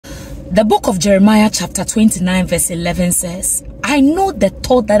The book of Jeremiah chapter 29 verse 11 says, I know the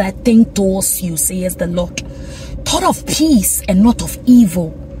thought that I think towards you, says the Lord, thought of peace and not of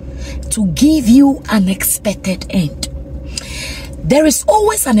evil, to give you an expected end. There is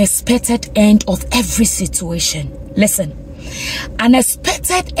always an expected end of every situation. Listen, an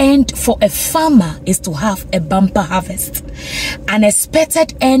expected end for a farmer is to have a bumper harvest. An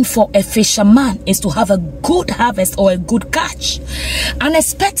expected end for a fisherman is to have a good harvest or a good catch. An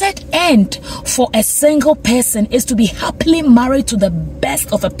expected end for a single person is to be happily married to the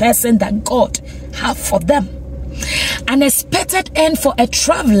best of a person that God have for them. An expected end for a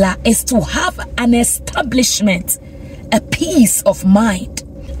traveler is to have an establishment, a peace of mind.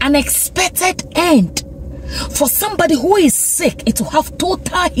 An expected end for somebody who is sick is to have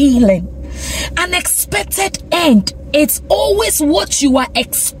total healing. An expected end, it's always what you are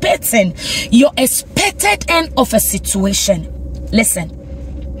expecting, your expected end of a situation. Listen,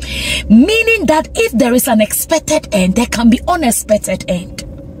 meaning that if there is an expected end, there can be unexpected end.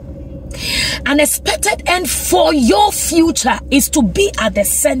 An expected end for your future is to be at the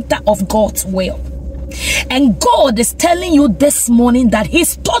center of God's will. And God is telling you this morning that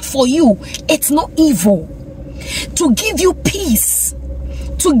his thought for you, it's not evil. To give you peace,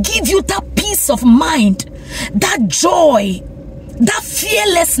 to give you that peace of mind, that joy, that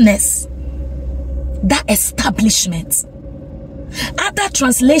fearlessness, that establishment. Other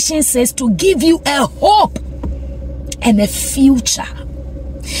translation says to give you a hope and a future.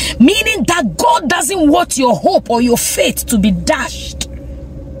 Meaning that God doesn't want your hope or your faith to be dashed,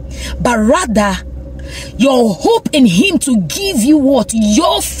 but rather your hope in him to give you what?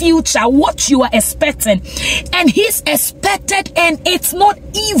 Your future, what you are expecting. And his expected end, it's not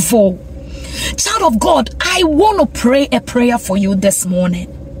evil. Child of God, I want to pray a prayer for you this morning,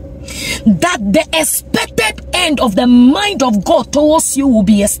 that the expected end of the mind of God towards you will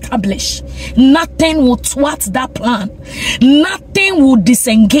be established. Nothing will thwart that plan. Nothing will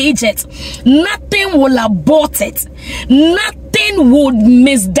disengage it. Nothing will abort it. Nothing will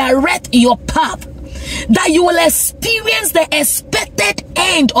misdirect your path. That you will experience the expected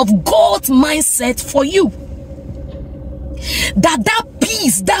end of God's mindset for you. That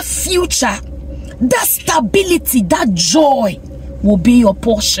peace, that future, that stability, that joy will be your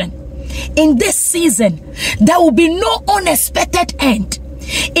portion. In this season, there will be no unexpected end.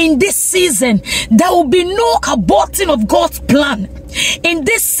 In this season, there will be no aborting of God's plan. In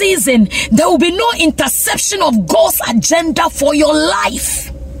this season, there will be no interception of God's agenda for your life.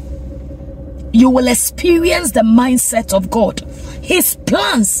 You will experience the mindset of God. His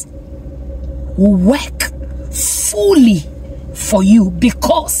plans will work fully for you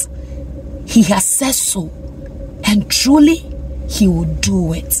because he has said so, and truly he will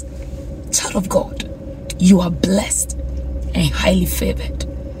do it. Child of God, you are blessed and highly favored.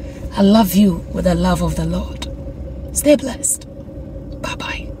 I love you with the love of the Lord. Stay blessed.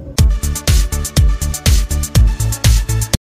 Bye-bye.